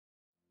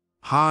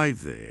Hi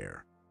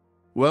there.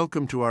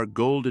 Welcome to our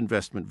gold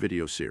investment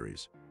video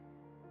series.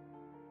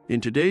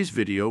 In today's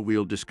video,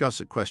 we'll discuss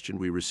a question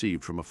we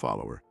received from a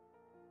follower.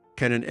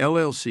 Can an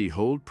LLC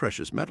hold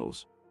precious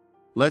metals?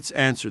 Let's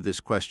answer this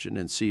question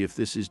and see if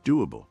this is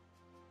doable.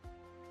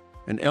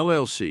 An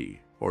LLC,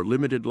 or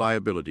limited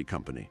liability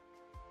company,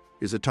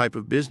 is a type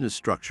of business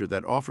structure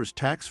that offers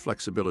tax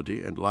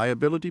flexibility and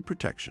liability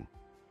protection.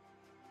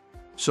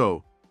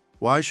 So,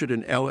 why should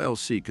an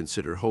LLC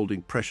consider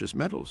holding precious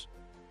metals?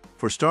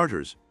 For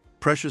starters,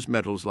 precious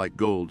metals like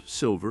gold,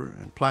 silver,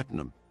 and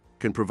platinum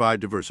can provide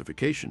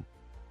diversification,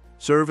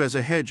 serve as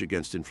a hedge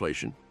against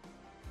inflation,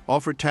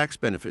 offer tax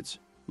benefits,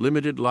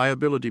 limited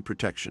liability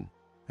protection,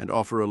 and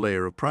offer a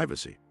layer of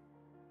privacy.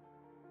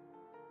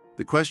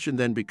 The question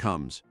then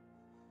becomes,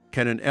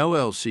 can an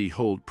LLC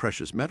hold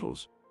precious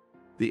metals?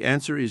 The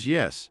answer is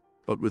yes,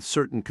 but with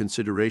certain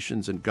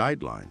considerations and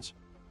guidelines.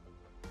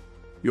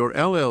 Your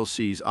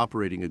LLC's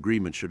operating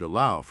agreement should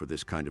allow for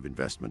this kind of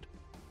investment.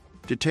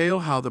 Detail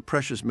how the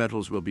precious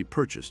metals will be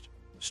purchased,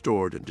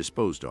 stored, and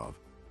disposed of,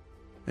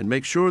 and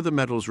make sure the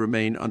metals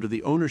remain under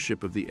the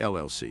ownership of the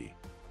LLC.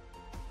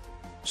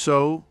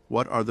 So,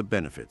 what are the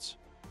benefits?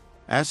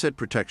 Asset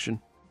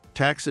protection,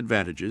 tax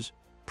advantages,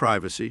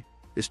 privacy,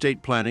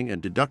 estate planning,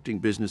 and deducting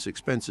business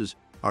expenses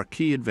are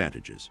key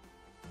advantages.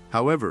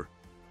 However,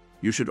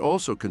 you should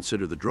also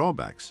consider the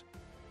drawbacks,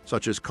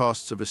 such as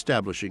costs of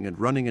establishing and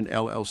running an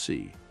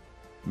LLC,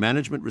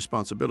 management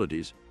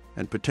responsibilities,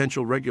 and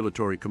potential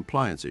regulatory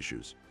compliance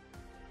issues.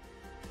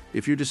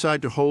 If you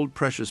decide to hold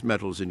precious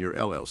metals in your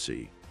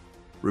LLC,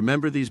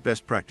 remember these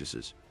best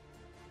practices.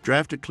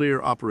 Draft a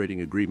clear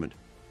operating agreement,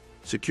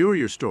 secure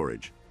your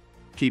storage,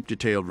 keep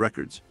detailed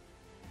records,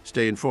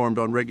 stay informed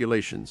on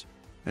regulations,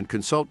 and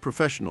consult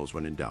professionals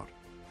when in doubt.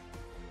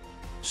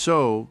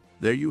 So,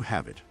 there you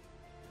have it.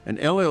 An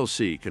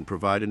LLC can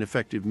provide an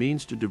effective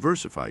means to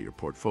diversify your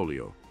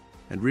portfolio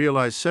and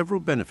realize several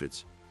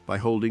benefits by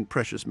holding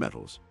precious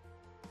metals.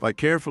 By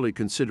carefully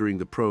considering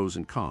the pros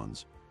and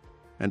cons,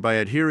 and by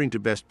adhering to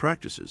best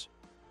practices,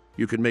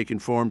 you can make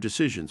informed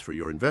decisions for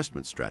your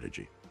investment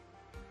strategy.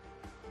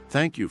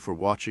 Thank you for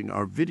watching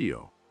our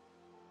video.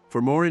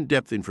 For more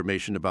in-depth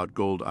information about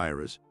gold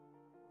IRAs,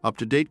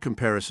 up-to-date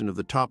comparison of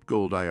the top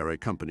gold IRA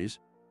companies,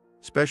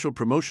 special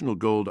promotional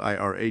gold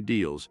IRA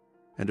deals,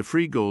 and a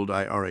free gold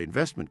IRA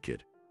investment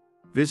kit,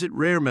 visit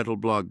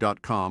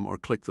raremetalblog.com or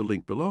click the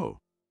link below.